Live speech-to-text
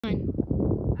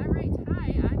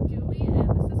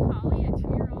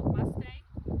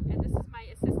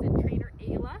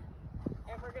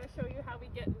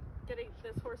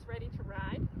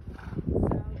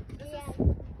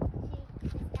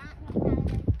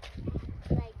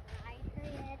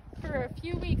for a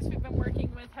few weeks we've been working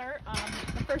with her.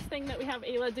 The first thing that we have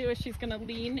Ayla do is she's going to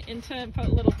lean into and put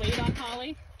a little weight on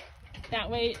Holly. That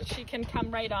way she can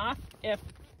come right off if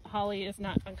Holly is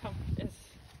not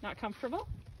comfortable.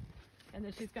 And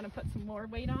then she's going to put some more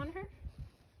weight on her.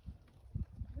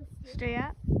 Stay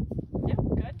up. Yep,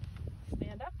 good.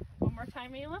 Stand up. One more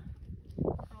time, Ayla.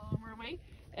 Put a little more weight.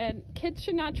 And kids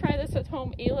should not try this at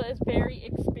home. Ayla is very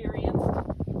experienced.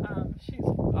 She's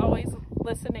always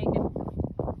listening and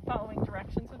following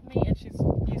directions with me, and she's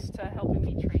used to helping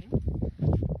me train.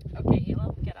 Okay,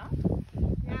 Ayla, get up.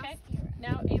 Okay.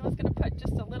 Now Ayla's going to put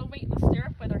just a little weight in the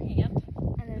stirrup with her hand.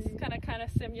 And this is going to kind of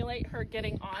simulate her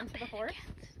getting onto the horse.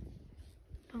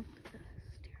 Bump the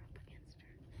stirrup against her.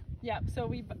 Yep, so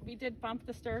we did bump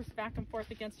the stirrups back and forth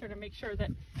against her to make sure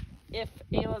that if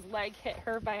Ayla's leg hit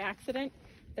her by accident,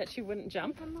 that she wouldn't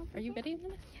jump. Are you videoing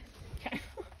this? Okay.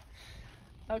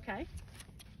 Okay.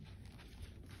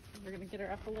 We're going to get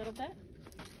her up a little bit.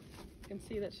 You can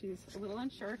see that she's a little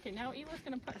unsure. Okay, now Ayla's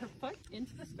going to put her foot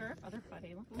into the stirrup. Other foot,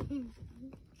 Ayla.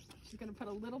 She's going to put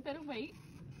a little bit of weight.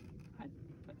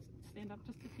 Stand up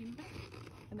just a teeny bit.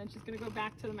 And then she's going to go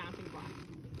back to the mounting block.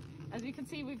 As you can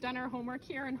see, we've done our homework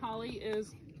here, and Holly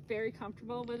is very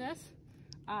comfortable with this.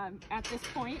 At this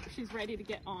point, she's ready to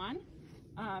get on.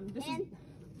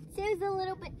 Sue's a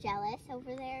little bit jealous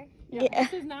over there. Yeah,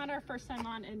 this is not our first time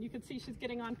on, and you can see she's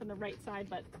getting on from the right side,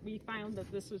 but we found that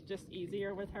this was just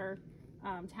easier with her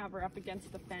to have her up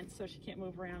against the fence so she can't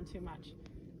move around too much.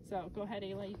 So go ahead,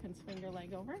 Ayla, you can swing your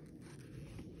leg over.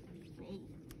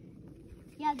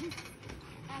 Yeah, this.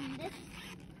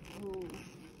 Ooh.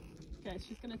 Okay,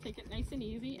 she's going to take it nice and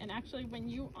easy, and actually when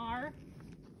you are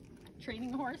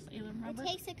training a horse, Ayla, remember? It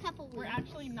takes a couple weeks. We're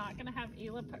actually not going to have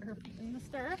Ayla put her feet in the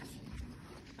stirrups.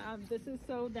 This is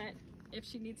so that if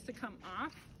she needs to come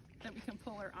off, that we can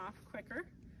pull her off quicker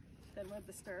than with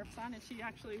the stirrups on, and she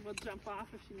actually will jump off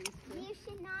if she needs to. You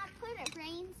should not put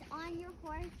reins on your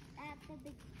horse at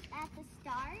the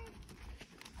start.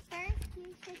 First,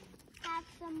 you should have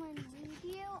someone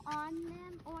lead you on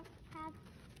them, or have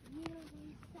you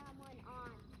lead someone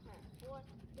on her, or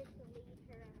just lead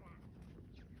her around.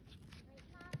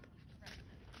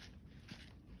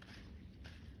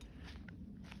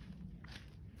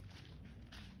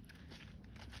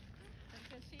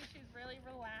 She's really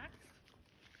relaxed.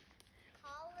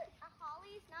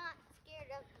 Holly's not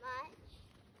scared of much.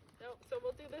 Nope, so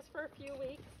we'll do this for a few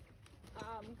weeks.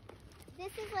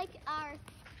 This is like our,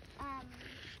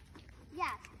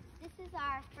 this is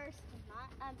our first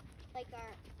month, we've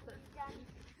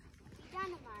done a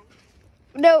month.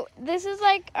 No, this is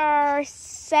like our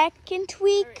second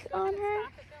week All right, on her.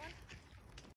 Stop it.